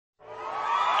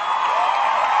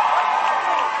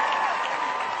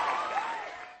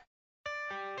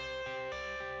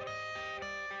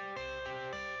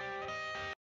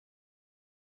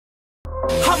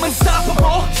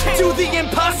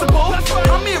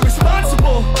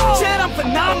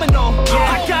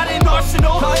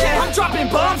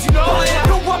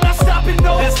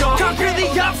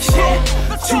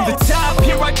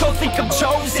think I'm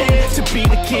chosen to be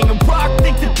the king of rock,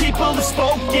 think the people have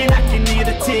spoken. I can hear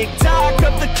the tick-tock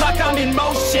of the clock, I'm in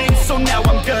motion. So now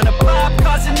I'm gonna pop,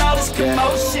 causing all this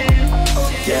commotion.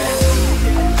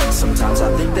 Yeah, sometimes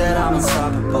I think that I'm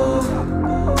unstoppable.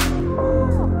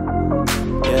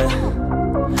 Yeah,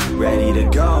 ready to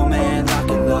go, man, lock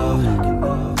and load.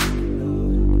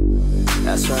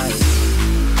 That's right,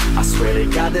 I swear to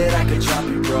God that I could drop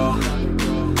you, bro.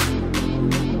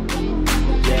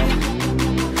 Yeah,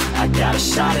 I got a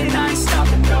shot and I ain't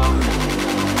stopping, no.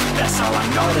 That's how I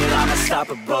know that I'm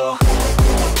unstoppable.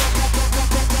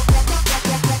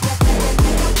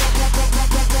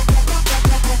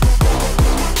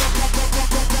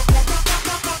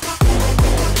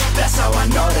 That's how I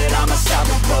know that I'm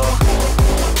unstoppable.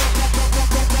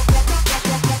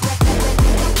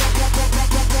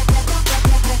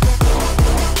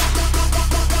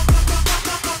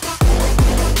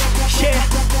 Yeah,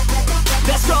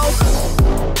 let's go.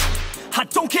 I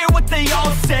don't care what they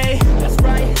all say. That's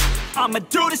right, I'ma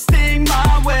do this thing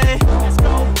my way. Let's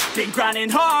go. Been grinding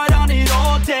hard on it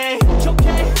all day.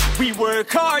 Okay, we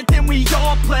work hard, then we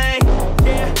all play.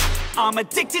 Yeah, I'm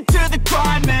addicted to the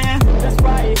grind, man. That's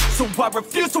right, so I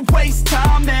refuse to waste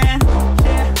time, man.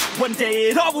 Yeah, one day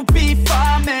it all will be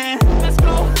fine, man. Let's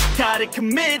go. Gotta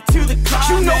commit to the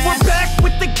climb, you know, man. We're back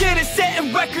with the Guinness,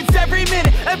 setting records every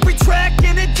minute, every track,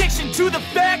 an addiction to the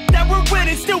fact that we're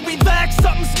winning. Still we lack,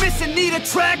 something's missing, need a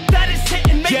track that is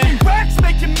hitting, making racks,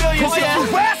 making millions.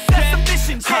 That's the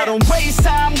mission. I don't waste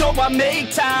time, no, I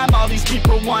make time. All these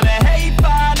people wanna hate,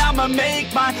 fine, I'ma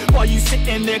make mine. While you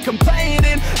sitting there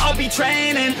complaining, I'll be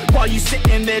training. While you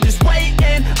sitting there just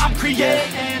waiting, I'm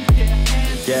creating.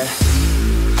 Yeah,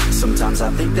 sometimes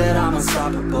I think that I'm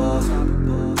unstoppable.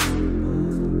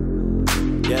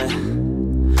 Yeah,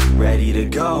 ready to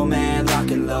go, man, lock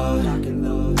and load.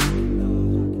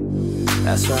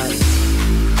 That's right,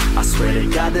 I swear to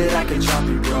God that I could drop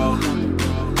you, bro.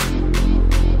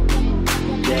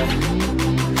 Yeah,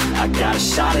 I got a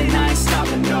shot and I ain't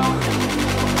stopping, no.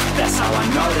 That's how I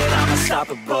know that I'm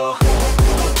unstoppable.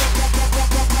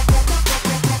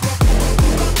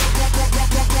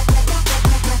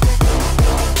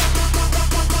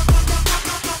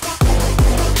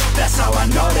 That's how I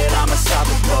know that